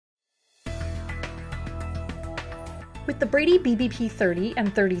With the Brady BBP30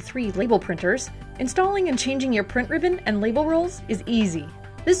 and 33 label printers, installing and changing your print ribbon and label rolls is easy.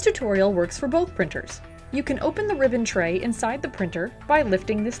 This tutorial works for both printers. You can open the ribbon tray inside the printer by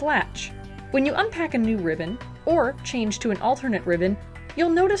lifting this latch. When you unpack a new ribbon, or change to an alternate ribbon,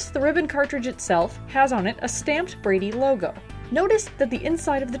 you'll notice the ribbon cartridge itself has on it a stamped Brady logo. Notice that the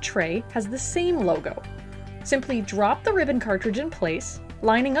inside of the tray has the same logo. Simply drop the ribbon cartridge in place,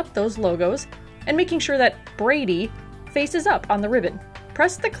 lining up those logos, and making sure that Brady faces up on the ribbon.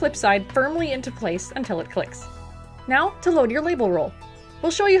 Press the clip side firmly into place until it clicks. Now to load your label roll.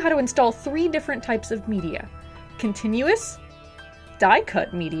 We'll show you how to install 3 different types of media: continuous,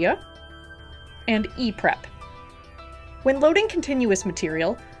 die-cut media, and e-prep. When loading continuous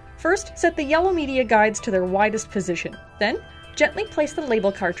material, first set the yellow media guides to their widest position. Then, gently place the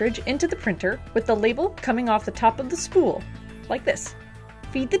label cartridge into the printer with the label coming off the top of the spool, like this.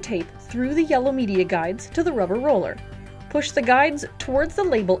 Feed the tape through the yellow media guides to the rubber roller. Push the guides towards the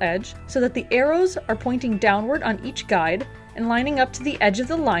label edge so that the arrows are pointing downward on each guide and lining up to the edge of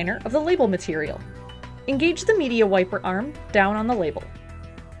the liner of the label material. Engage the media wiper arm down on the label.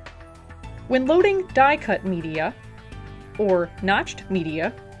 When loading die-cut media, or notched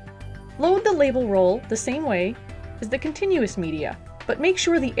media, load the label roll the same way as the continuous media, but make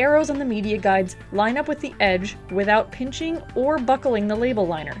sure the arrows on the media guides line up with the edge without pinching or buckling the label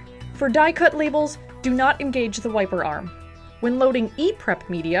liner. For die-cut labels, do not engage the wiper arm. When loading e-prep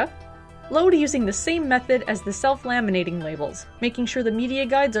media, load using the same method as the self-laminating labels, making sure the media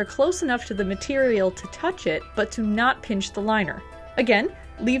guides are close enough to the material to touch it, but to not pinch the liner. Again,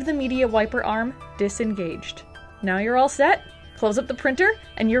 leave the media wiper arm disengaged. Now you're all set, close up the printer,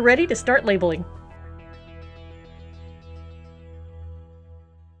 and you're ready to start labeling.